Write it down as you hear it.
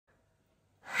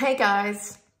Hey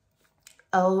guys,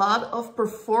 a lot of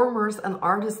performers and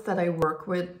artists that I work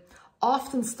with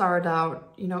often start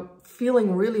out,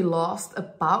 feeling really lost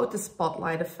about the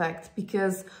spotlight effect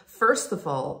because first of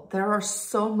all, there are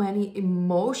so many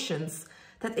emotions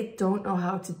that they don't know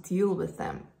how to deal with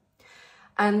them.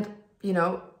 And,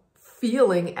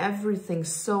 feeling everything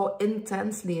so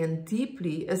intensely and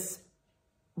deeply is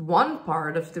one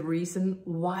part of the reason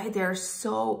why they're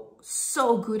so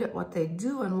good at what they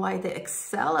do and why they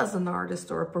excel as an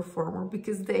artist or a performer,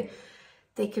 because they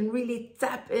can really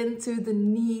tap into the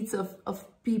needs of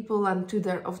people and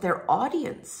of their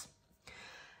audience,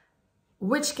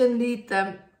 which can lead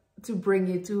them to bring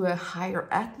you to a higher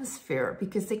atmosphere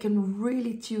because they can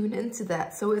really tune into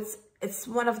that. So it's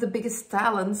one of the biggest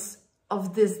talents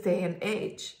of this day and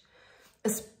age,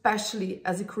 especially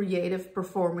as a creative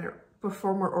performer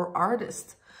or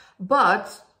artist.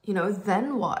 But,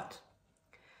 then what?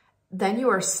 Then you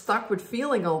are stuck with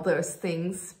feeling all those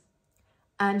things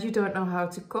and you don't know how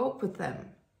to cope with them.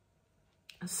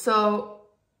 So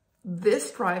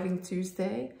this Thriving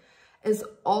Tuesday is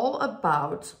all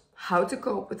about how to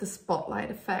cope with the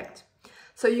spotlight effect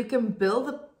so you can build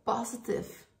a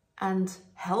positive and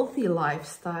healthy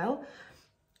lifestyle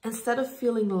instead of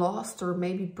feeling lost or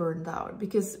maybe burned out,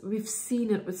 because we've seen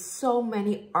it with so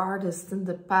many artists in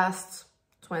the past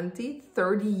 20,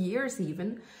 30 years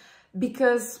even,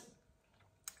 because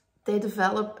they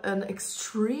develop an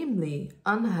extremely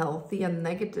unhealthy and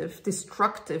negative,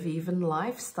 destructive even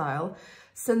lifestyle,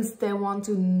 since they want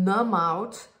to numb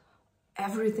out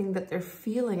everything that they're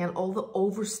feeling and all the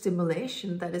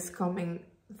overstimulation that is coming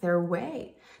their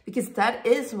way, because that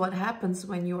is what happens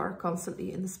when you are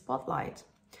constantly in the spotlight.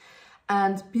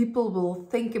 And people will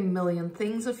think a million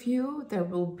things of you. There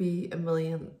will be a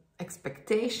million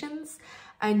expectations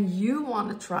and you want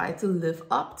to try to live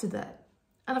up to that.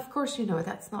 And of course,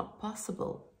 that's not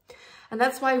possible. And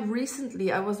that's why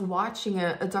recently I was watching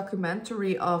a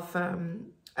documentary of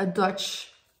a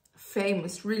Dutch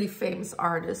really famous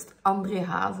artist, André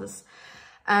Hazes.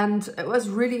 And it was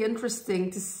really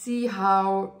interesting to see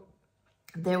how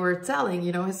they were telling,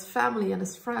 his family and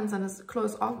his friends and his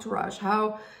close entourage,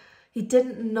 how he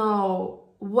didn't know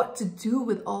what to do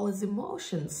with all his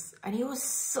emotions. And he was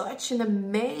such an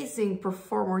amazing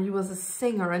performer. He was a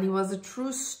singer and he was a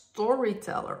true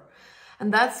storyteller.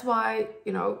 And that's why,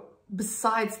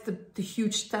 besides the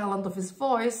huge talent of his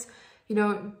voice,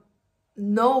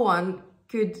 no one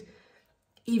could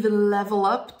even level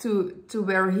up to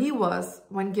where he was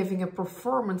when giving a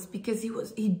performance, because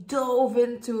he dove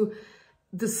into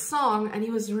the song and he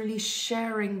was really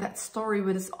sharing that story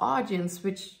with his audience,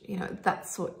 which,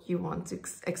 that's what you want to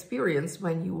experience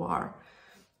when you are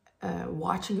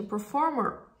watching a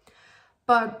performer.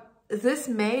 But this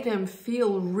made him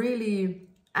feel really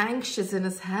anxious in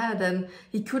his head and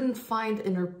he couldn't find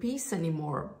inner peace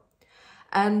anymore.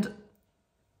 And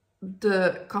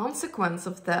the consequence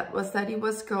of that was that he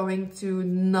was going to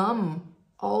numb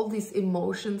all these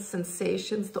emotions,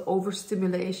 sensations, the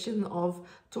overstimulation of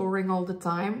touring all the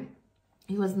time.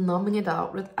 He was numbing it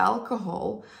out with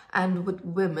alcohol and with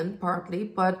women partly,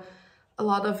 but a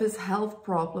lot of his health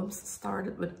problems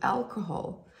started with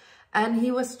alcohol. And he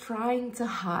was trying to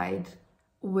hide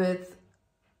with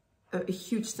a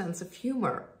huge sense of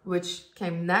humor, which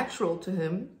came natural to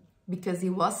him because he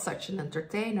was such an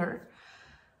entertainer,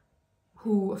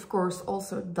 who of course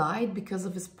also died because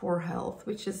of his poor health,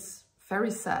 which is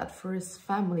very sad for his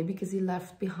family because he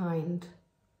left behind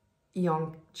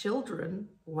young children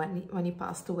when he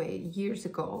passed away years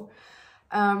ago.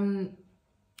 And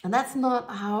that's not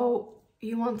how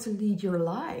you want to lead your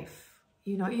life.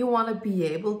 You want to be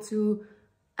able to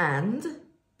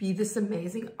be this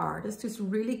amazing artist who's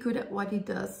really good at what he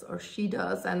does or she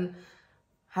does and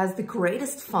has the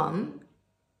greatest fun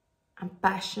and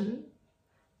passion.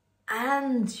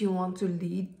 And you want to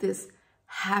lead this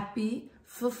happy,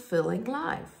 fulfilling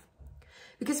life.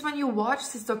 Because when you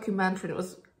watch this documentary, it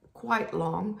was quite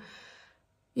long,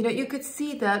 you could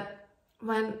see that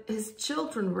when his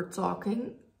children were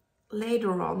talking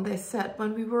later on, they said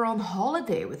when we were on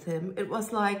holiday with him, it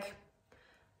was like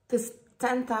this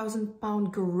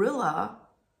 10,000-pound gorilla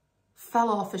fell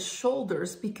off his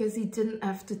shoulders because he didn't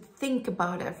have to think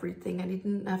about everything and he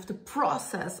didn't have to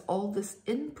process all this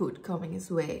input coming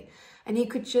his way. And he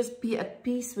could just be at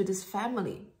peace with his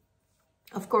family.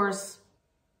 Of course,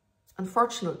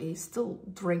 unfortunately, he's still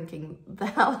drinking the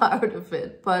hell out of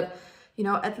it. But,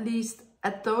 at least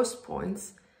at those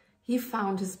points, he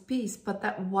found his peace. But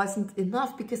that wasn't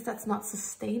enough because that's not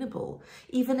sustainable.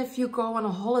 Even if you go on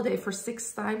a holiday for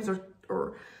 6 times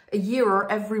or a year or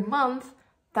every month,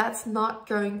 that's not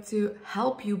going to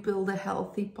help you build a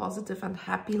healthy, positive, and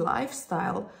happy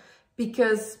lifestyle,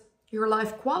 because your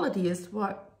life quality is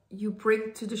what you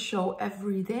bring to the show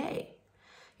every day.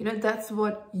 You know, that's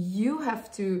what you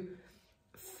have to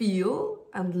feel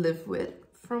and live with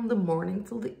from the morning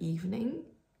till the evening,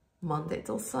 Monday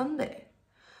till Sunday.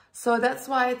 So that's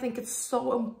why I think it's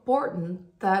so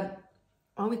important that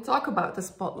when we talk about the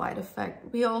spotlight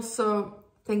effect, we also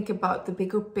think about the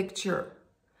bigger picture,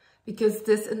 because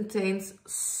this entails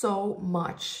so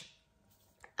much.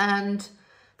 And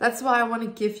that's why I want to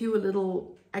give you a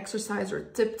little exercise or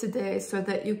tip today, so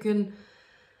that you can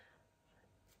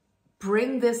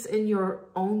bring this in your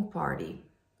own party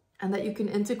and that you can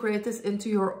integrate this into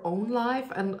your own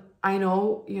life. And I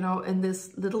know, you know, in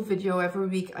this little video every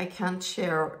week, I can't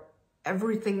share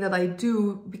everything that I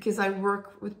do because I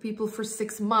work with people for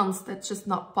 6 months. That's just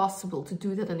not possible to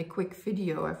do that in a quick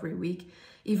video every week.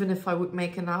 Even if I would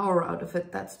make an hour out of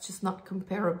it, that's just not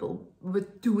comparable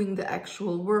with doing the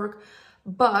actual work.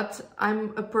 But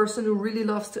I'm a person who really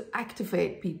loves to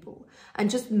activate people, and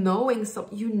just knowing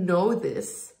something, you know,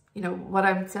 this, you know, what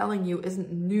I'm telling you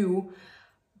isn't new,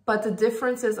 but the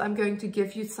difference is I'm going to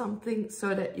give you something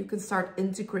so that you can start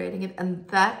integrating it. And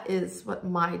that is what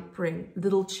might bring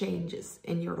little changes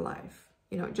in your life.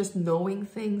 You know, just knowing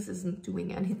things isn't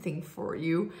doing anything for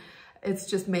you. It's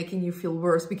just making you feel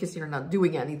worse because you're not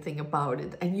doing anything about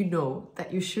it. And you know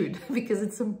that you should, because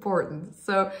it's important.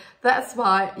 So that's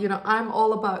why, you know, I'm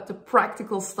all about the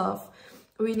practical stuff.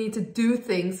 We need to do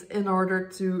things in order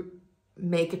to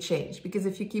make a change, because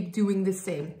if you keep doing the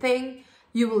same thing,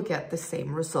 you will get the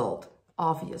same result.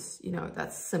 Obvious, you know,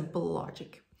 that's simple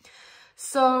logic.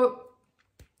 So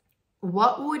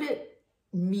what would it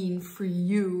mean for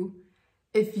you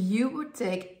if you would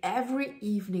take every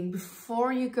evening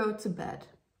before you go to bed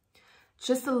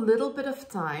just a little bit of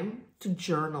time to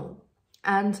journal?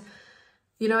 And,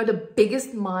 you know, the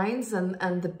biggest minds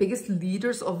and the biggest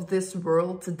leaders of this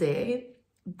world today,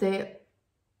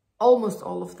 almost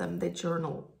all of them, they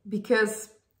journal. Because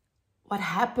what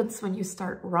happens when you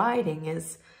start writing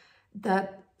is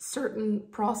that certain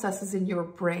processes in your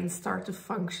brain start to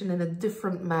function in a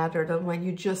different manner than when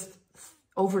you just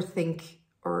overthink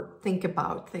or think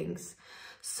about things.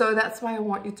 So that's why I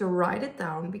want you to write it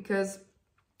down, because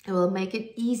it will make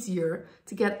it easier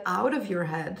to get out of your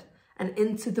head and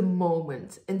into the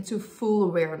moment, into full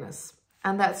awareness.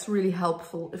 And that's really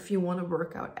helpful if you want to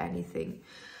work out anything.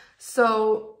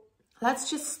 So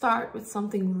let's just start with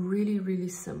something really, really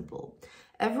simple.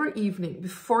 Every evening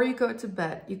before you go to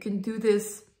bed, you can do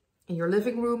this in your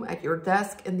living room, at your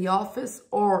desk, in the office,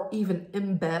 or even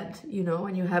in bed, you know,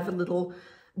 and you have a little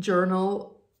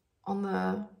journal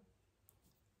on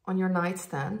your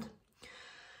nightstand.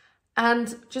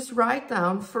 And just write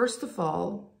down, first of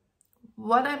all,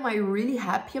 what am I really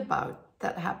happy about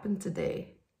that happened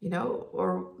today, you know,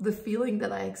 or the feeling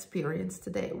that I experienced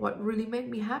today, what really made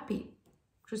me happy.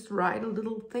 Just write a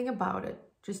little thing about it.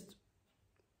 Just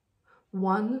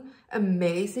one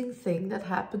amazing thing that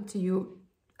happened to you,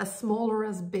 as small or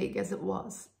as big as it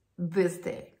was this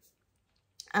day.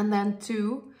 And then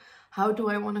 2, how do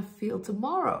I want to feel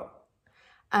tomorrow?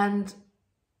 And,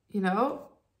 you know,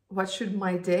 what should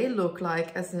my day look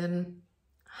like, as in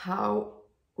how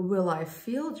will I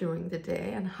feel during the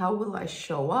day and how will I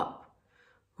show up?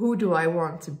 Who do I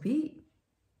want to be?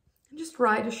 And just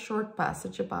write a short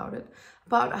passage about it,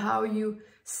 about how you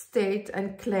state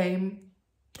and claim,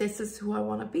 this is who I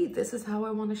want to be, this is how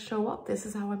I want to show up, this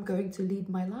is how I'm going to lead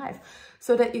my life,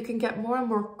 so that you can get more and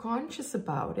more conscious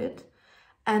about it,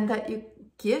 and that you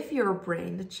give your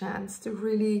brain the chance to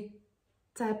really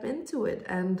tap into it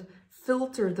and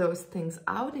filter those things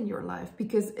out in your life,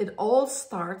 because it all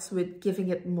starts with giving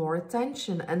it more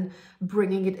attention and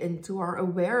bringing it into our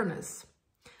awareness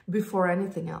before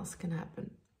anything else can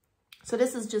happen. So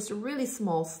this is just a really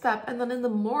small step. And then in the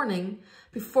morning,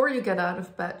 before you get out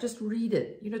of bed, just read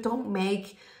it. You know, don't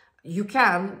make, you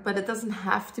can, but it doesn't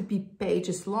have to be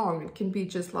pages long. It can be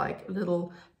just like a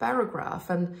little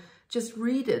paragraph, and just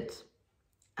read it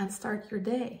and start your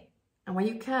day. And when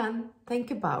you can, think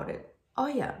about it. Oh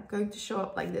yeah, I'm going to show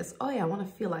up like this. Oh yeah, I want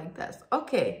to feel like this.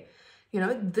 Okay, you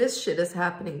know, this shit is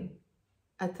happening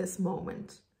at this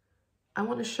moment. I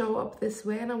want to show up this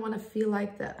way and I want to feel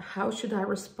like that. How should I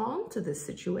respond to this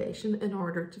situation in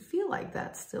order to feel like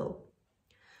that still?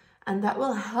 And that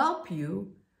will help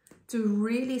you to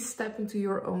really step into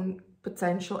your own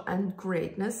potential and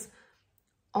greatness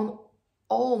on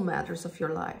all matters of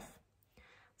your life.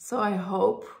 So I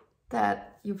hope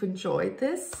that you've enjoyed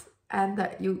this and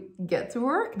that you get to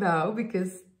work now,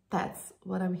 because that's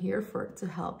what I'm here for, to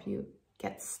help you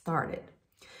get started.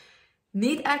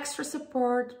 Need extra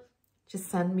support? Just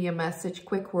send me a message,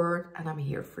 quick word, and I'm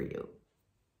here for you.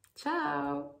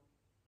 Ciao.